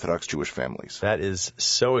for Orthodox Jewish families. That is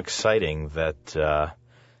so exciting that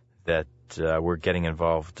we're getting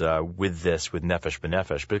involved with this, with Nefesh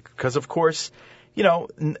B'Nefesh, because, of course, you know,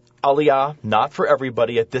 Aliyah, not for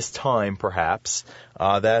everybody at this time, perhaps.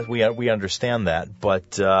 That we understand that,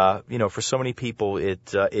 but you know, for so many people,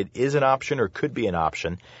 it is an option or could be an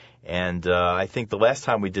option. And I think the last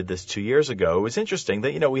time we did this 2 years ago, it was interesting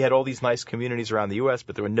that, you know, we had all these nice communities around the U.S.,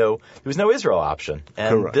 but there was no Israel option.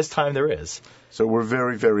 And Correct. This time there is. So we're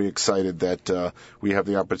very, very excited that we have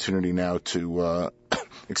the opportunity now to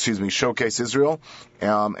showcase Israel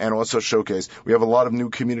and also showcase. We have a lot of new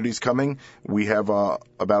communities coming. We have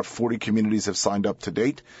about 40 communities have signed up to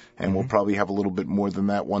date, and we'll probably have a little bit more than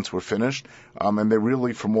that once we're finished. And they're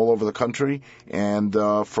really from all over the country and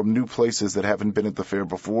from new places that haven't been at the fair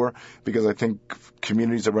before, because I think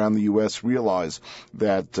communities around the U.S. realize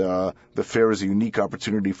that the fair is a unique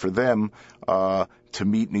opportunity for them to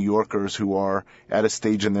meet New Yorkers who are at a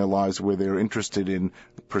stage in their lives where they're interested in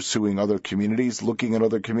pursuing other communities, looking at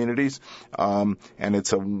other communities, and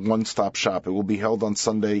it's a one-stop shop. It will be held on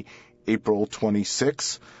Sunday, April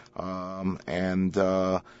 26th, and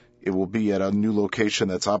it will be at a new location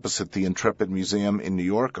that's opposite the Intrepid Museum in New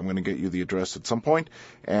York. I'm going to get you the address at some point.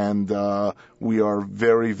 And we are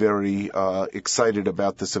very, very excited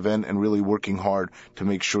about this event and really working hard to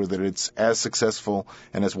make sure that it's as successful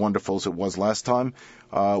and as wonderful as it was last time.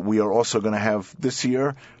 We are also going to have this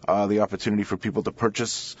year the opportunity for people to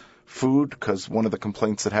purchase food, because one of the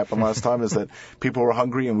complaints that happened last time is that people were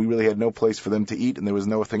hungry and we really had no place for them to eat and there was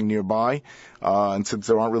nothing nearby. And since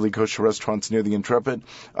there aren't really kosher restaurants near the Intrepid,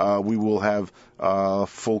 we will have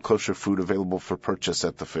full kosher food available for purchase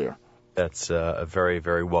at the fair. That's a very,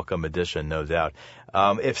 very welcome addition, no doubt.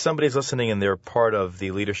 If somebody's listening and they're part of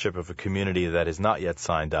the leadership of a community that is not yet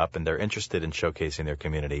signed up and they're interested in showcasing their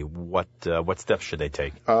community, what steps should they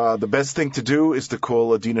take? The best thing to do is to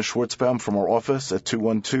call Adina Schwartzbaum from our office at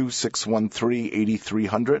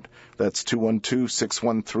 212-613-8300. That's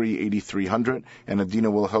 212-613-8300. And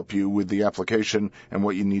Adina will help you with the application and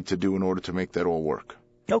what you need to do in order to make that all work.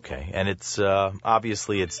 Okay, and it's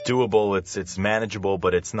obviously it's doable, it's manageable,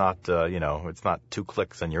 but it's not it's not 2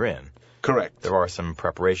 clicks and you're in. Correct. There are some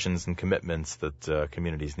preparations and commitments that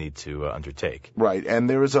communities need to undertake. Right, and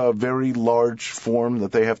there is a very large form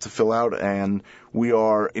that they have to fill out, and we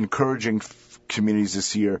are encouraging communities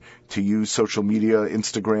this year to use social media,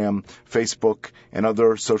 Instagram, Facebook, and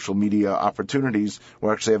other social media opportunities.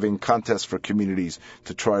 We're actually having contests for communities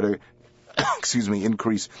to try to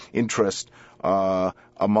increase interest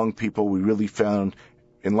among people. We really found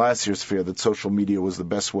in last year's fair that social media was the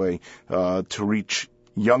best way to reach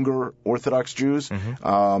younger Orthodox Jews,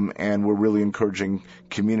 and we're really encouraging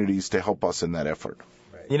communities to help us in that effort.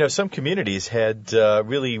 You know, some communities had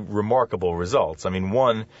really remarkable results. I mean,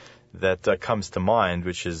 one that comes to mind,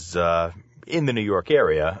 which is in the New York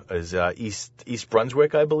area, is East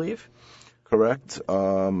Brunswick, I believe. Correct.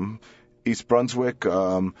 East Brunswick,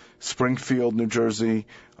 Springfield, New Jersey,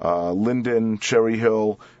 Linden, Cherry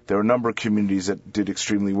Hill. There are a number of communities that did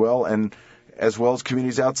extremely well, and as well as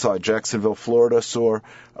communities outside. Jacksonville, Florida saw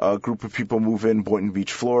a group of people move in. Boynton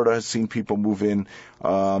Beach, Florida has seen people move in.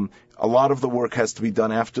 A lot of the work has to be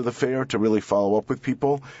done after the fair to really follow up with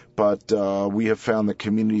people, but we have found that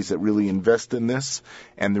communities that really invest in this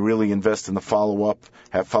and they really invest in the follow-up,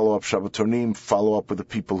 have follow-up Shabbotonim, follow up with the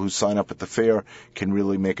people who sign up at the fair, can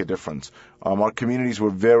really make a difference. Our communities were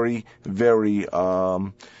very, very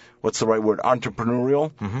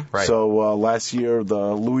entrepreneurial. Right. So last year,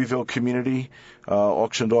 the Louisville community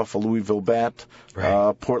auctioned off a Louisville bat.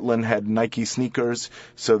 Right. Portland had Nike sneakers.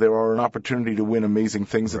 So there are an opportunity to win amazing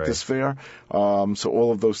things at this fair. So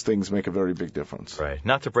all of those things make a very big difference. Right.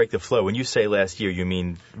 Not to break the flow. When you say last year, you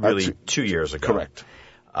mean really 2 years ago. Correct.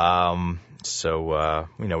 So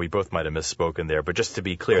we both might have misspoken there, but just to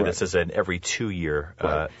be clear, Correct. This is an every 2 year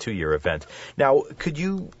Right. 2 year event. Now, could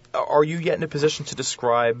you Are you yet in a position to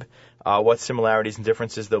describe what similarities and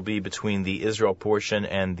differences there'll be between the Israel portion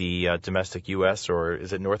and the domestic U.S., or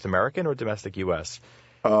is it North American or domestic U.S.?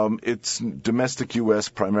 It's domestic U.S.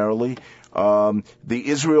 primarily. The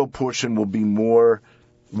Israel portion will be more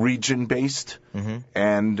region-based,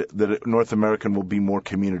 and the North American will be more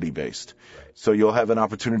community-based. So you'll have an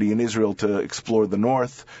opportunity in Israel to explore the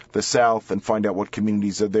north, the south, and find out what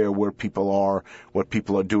communities are there, where people are, what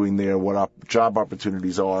people are doing there, what job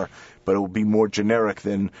opportunities are. But it will be more generic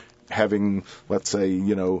than having, let's say,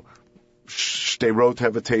 Sderot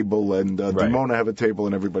have a table and Dimona have a table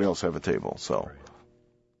and everybody else have a table. So.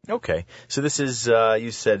 Okay. So this is,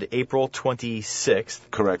 you said, April 26th.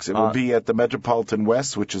 Correct. It will be at the Metropolitan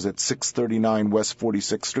West, which is at 639 West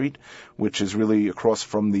 46th Street, which is really across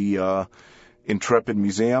from the Intrepid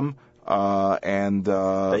Museum.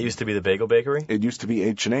 That used to be the Bagel Bakery? It used to be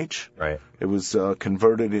H&H. Right. It was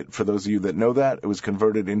converted, for those of you that know that, it was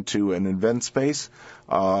converted into an event space.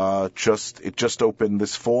 It just opened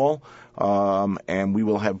this fall. And we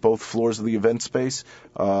will have both floors of the event space.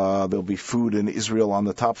 There'll be food in Israel on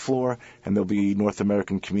the top floor, and there'll be North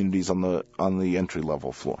American communities on the entry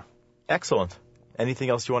level floor. Excellent. Anything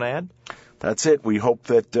else you want to add? That's it. We hope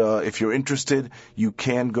that if you're interested, you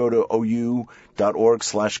can go to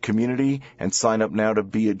ou.org/community and sign up now to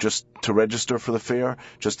register for the fair,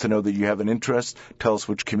 just to know that you have an interest. Tell us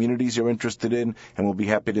which communities you're interested in, and we'll be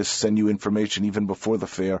happy to send you information even before the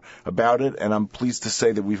fair about it. And I'm pleased to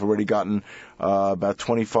say that we've already gotten about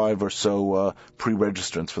 25 or so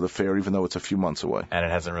pre-registrants for the fair, even though it's a few months away. And it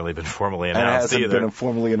hasn't really been formally announced either. And it hasn't been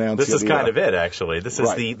formally announced This is kind of it, actually. This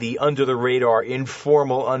is the under-the-radar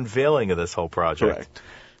informal unveiling of this whole project. Correct.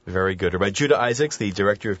 Very good. Rabbi Judah Isaacs, the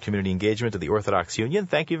Director of Community Engagement of the Orthodox Union,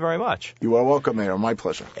 thank you very much. You are welcome, Mayor. My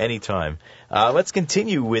pleasure. Anytime. Let's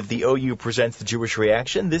continue with the OU Presents the Jewish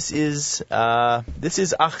Reaction. This is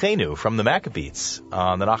Achenu from the Maccabees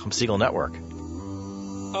on the Nachum Segal Network.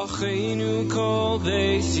 Achenu kol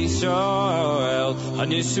beis Yisrael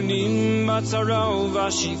hanisunim batzara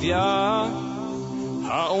uvashivya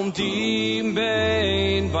haomdim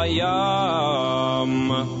bein bayam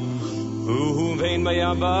Uvein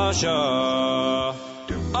bayabasha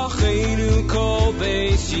Achenu kol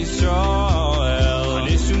beis Yisrael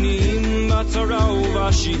Hanisunim batzara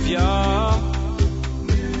uvashivya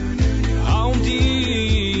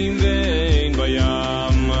Haomdim vein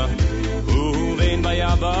bayam Uvein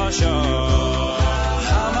bayabasha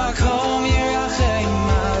Hamakom yirachem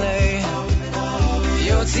alei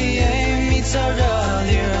Yotziem mitzara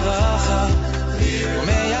lirvacha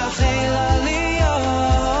Umeyachel aliyah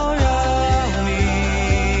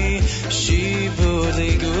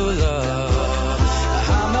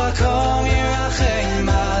Hamakom yirachem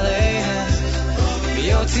aleihem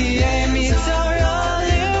Yotziem mitzara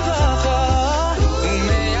lirvacha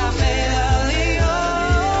Umeyachel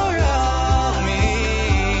aliyah rami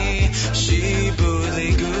Shibud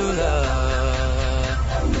ligula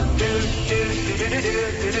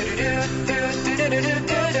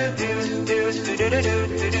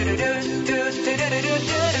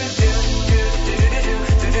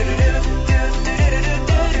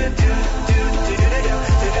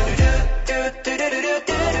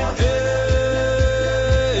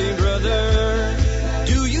Hey brother,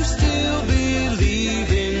 do you still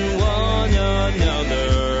believe in one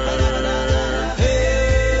another?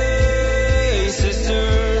 Hey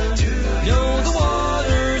sister, know the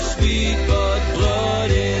water's sweet but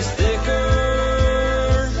blood is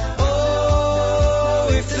thicker. Oh,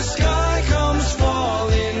 if the sky comes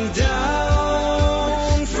falling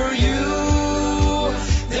down for you,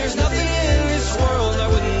 there's nothing in this world I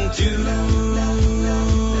wouldn't do.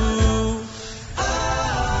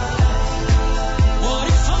 What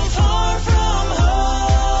if I'm far from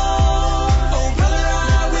home? Oh brother,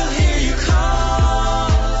 I will hear you call.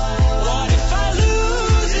 What if I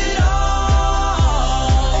lose it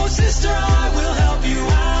all? Oh sister, I will help you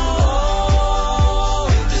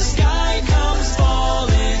out. If the sky comes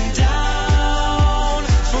falling down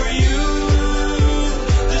for you,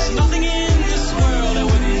 there's nothing in this world I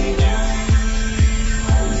wouldn't do.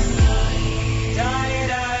 Die,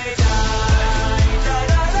 die, die, die,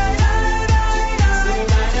 die,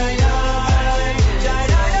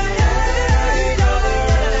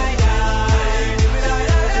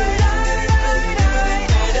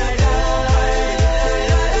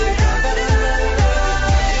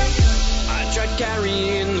 I tried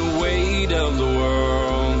carrying the weight of the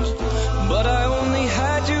world, but I only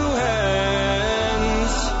had two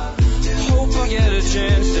hands. Hope I get a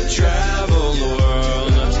chance to travel the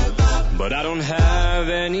world, but I don't have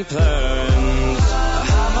any plans.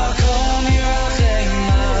 Hamakom yirachem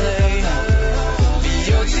aleichem,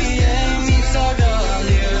 v'yotziem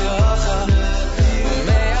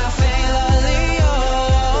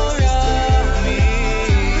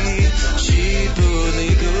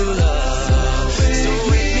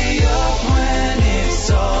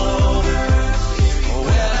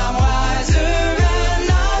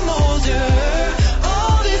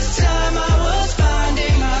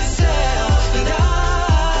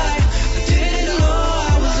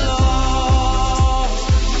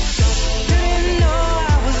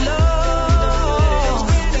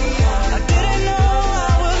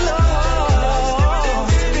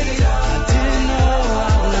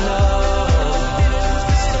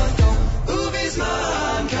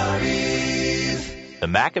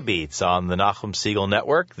Maccabeats on the Nachum Siegel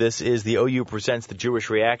Network. This is the OU Presents the Jewish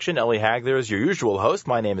Reaction. Ellie Hagler is your usual host.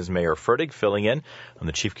 My name is Mayor Fertig, filling in. I'm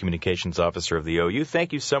the Chief Communications Officer of the OU.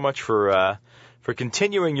 Thank you so much for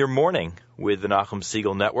continuing your morning with the Nachum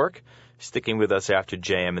Siegel Network, sticking with us after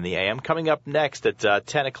JM and the AM. Coming up next at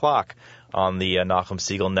 10 o'clock on the Nachum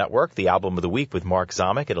Siegel Network, the Album of the Week with Mark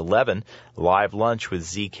Zamek. At 11, live lunch with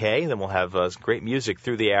ZK. Then we'll have great music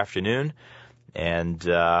through the afternoon. And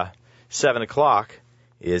 7 o'clock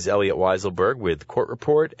is Elliot Weiselberg with Court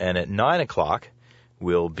Report, and at 9 o'clock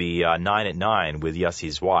will be 9 at 9 with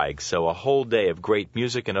Yossi Zweig. So a whole day of great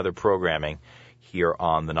music and other programming here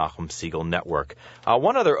on the Nachum Siegel Network.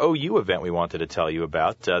 One other OU event we wanted to tell you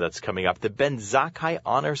about that's coming up, the Ben Zakkai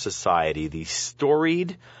Honor Society, the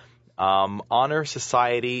storied Honor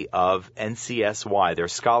Society of NCSY. Their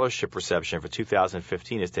scholarship reception for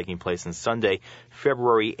 2015 is taking place on Sunday,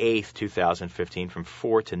 February 8th, 2015, from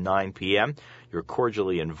 4 to 9 p.m. You're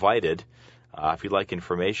cordially invited. If you'd like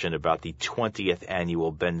information about the 20th annual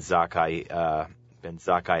Ben Zakkai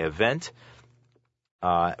event,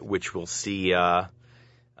 which will see the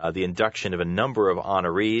induction of a number of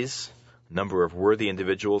honorees, a number of worthy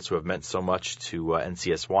individuals who have meant so much to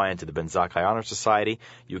NCSY and to the Ben Zakkai Honor Society.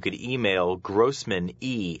 You could email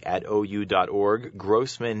grossmane@ou.org,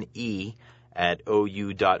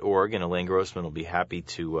 grossmane@ou.org, and Elaine Grossman will be happy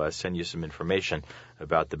to send you some information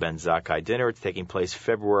about the Ben Zakkai dinner. It's taking place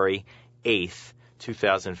February 8th,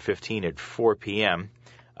 2015 at 4 p.m.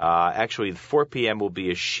 Actually, 4 p.m. will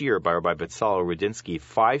be a shir by Rabbi Betzalel Rudinsky.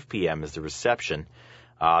 5 p.m. is the reception.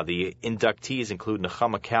 The inductees include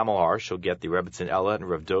Nechama Kamelhar. She'll get the Rebbetzin Ella and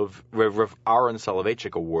Rav Aaron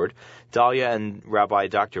Soloveitchik Award. Dahlia and Rabbi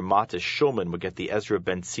Dr. Mata Shulman will get the Ezra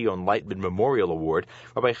Ben Zion Lightman Memorial Award.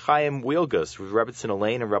 Rabbi Chaim Wielgus with Rebbetzin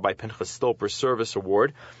Elaine and Rabbi Pinchas Stolper Service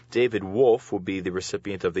Award. David Wolf will be the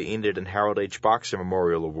recipient of the Enid and Harold H. Boxer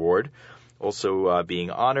Memorial Award. Also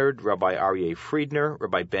being honored, Rabbi Aryeh Friedner,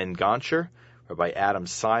 Rabbi Ben Gonscher, Rabbi Adam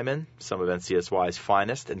Simon, some of NCSY's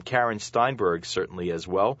finest, and Karen Steinberg certainly as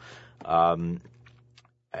well, among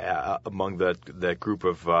the group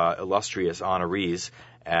of illustrious honorees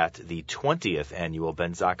at the 20th annual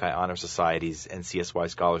Ben Zakkai Honor Society's NCSY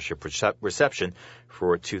Scholarship Reception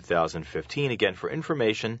for 2015. Again, for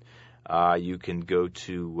information, you can go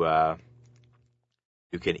to,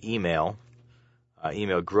 you can email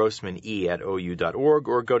grossmane@ou.org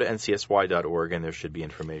or go to ncsy.org, and there should be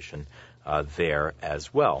information there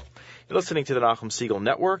as well. You're listening to the Nachum Siegel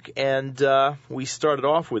Network, and we started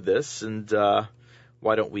off with this, and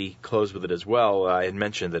why don't we close with it as well? I had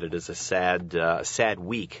mentioned that it is a sad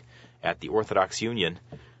week at the Orthodox Union.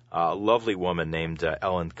 A lovely woman named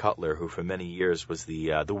Ellen Cutler, who for many years was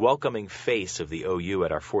the welcoming face of the OU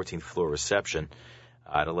at our 14th floor reception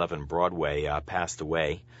at 11 Broadway, passed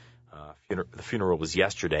away. The funeral was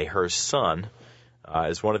yesterday. Her son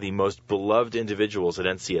is one of the most beloved individuals at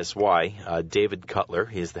NCSY, David Cutler.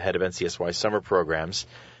 He is the head of NCSY summer programs.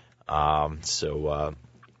 So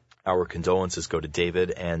our condolences go to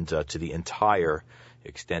David and to the entire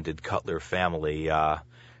extended Cutler family.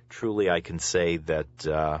 Truly, I can say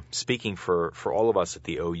that speaking for all of us at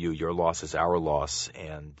the OU, your loss is our loss,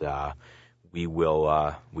 and we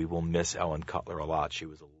will miss Ellen Cutler a lot. She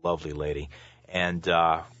was a lovely lady. And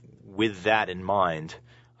with that in mind,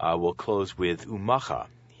 we'll close with Umacha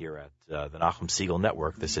here at the Nachum Siegel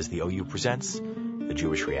Network. This is the OU Presents the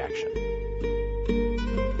Jewish Reaction.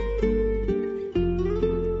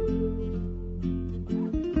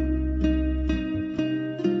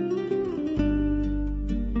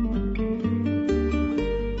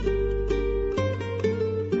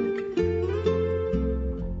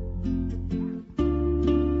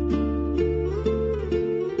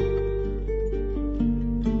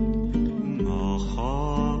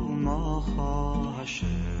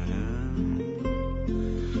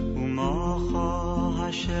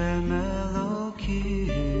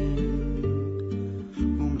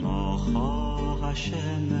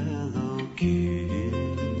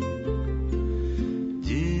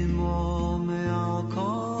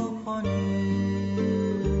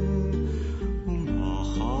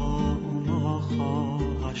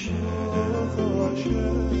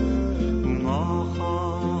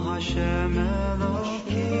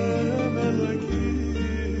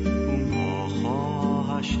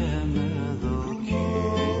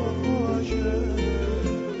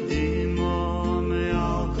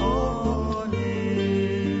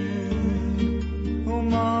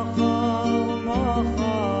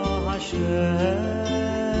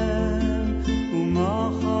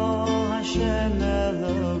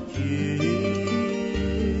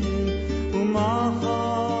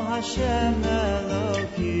 Hashem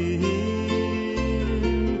Elohim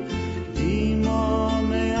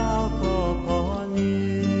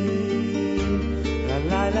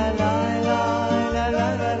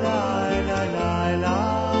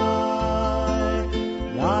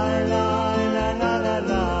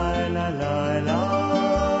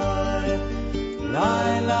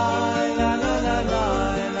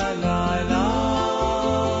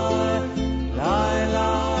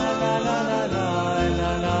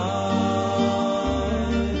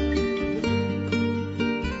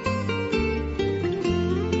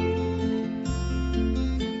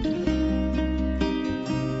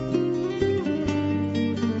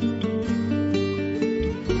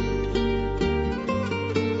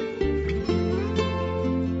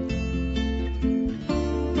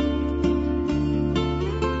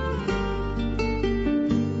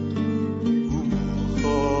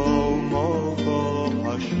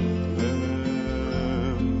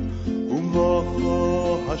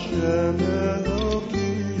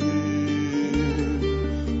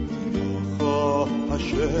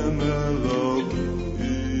Hashem Elohim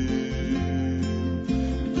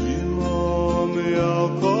Imam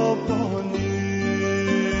Yaakov Panim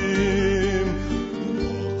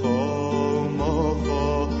Macha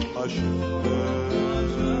Hashem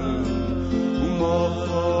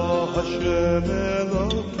Umacha Hashem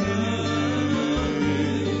Elohim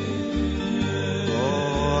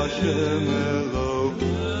Hashem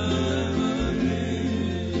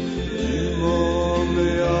Imam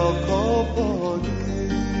Yaakov Panim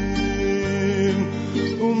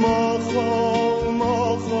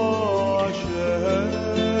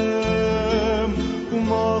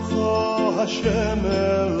Umacha Hashem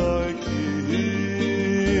Elohim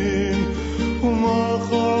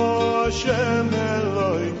Umacha Hashem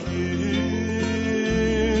Elohim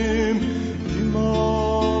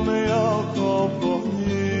Imam Yaakov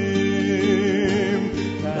Panim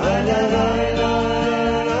La la la la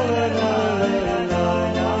la la la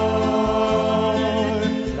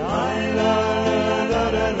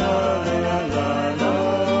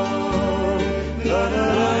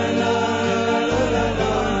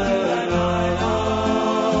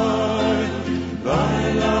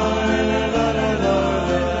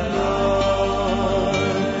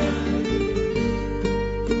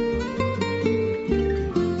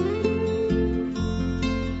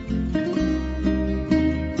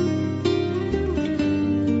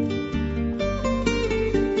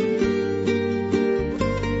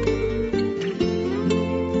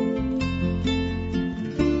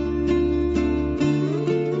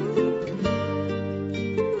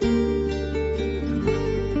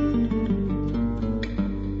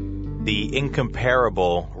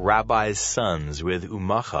Incomparable Rabbi's Sons with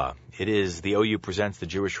Umacha. It is the OU Presents the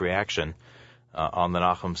Jewish Reaction on the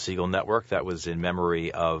Nachum Segal Network. That was in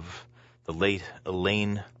memory of the late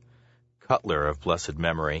Elaine Cutler of blessed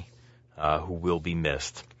memory, who will be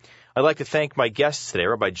missed. I'd like to thank my guests today,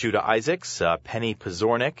 Rabbi Judah Isaacs, Penny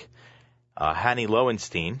Pazornick, Hani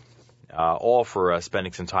Lowenstein, all for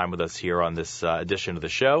spending some time with us here on this edition of the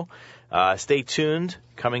show. Stay tuned.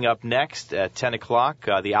 Coming up next at 10 o'clock,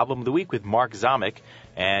 the Album of the Week with Mark Zamek.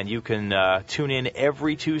 And you can tune in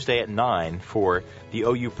every Tuesday at 9 for the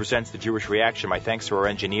OU Presents the Jewish Reaction. My thanks to our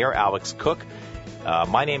engineer, Alex Cook.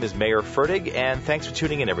 My name is Mayor Fertig, and thanks for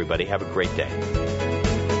tuning in, everybody. Have a great day.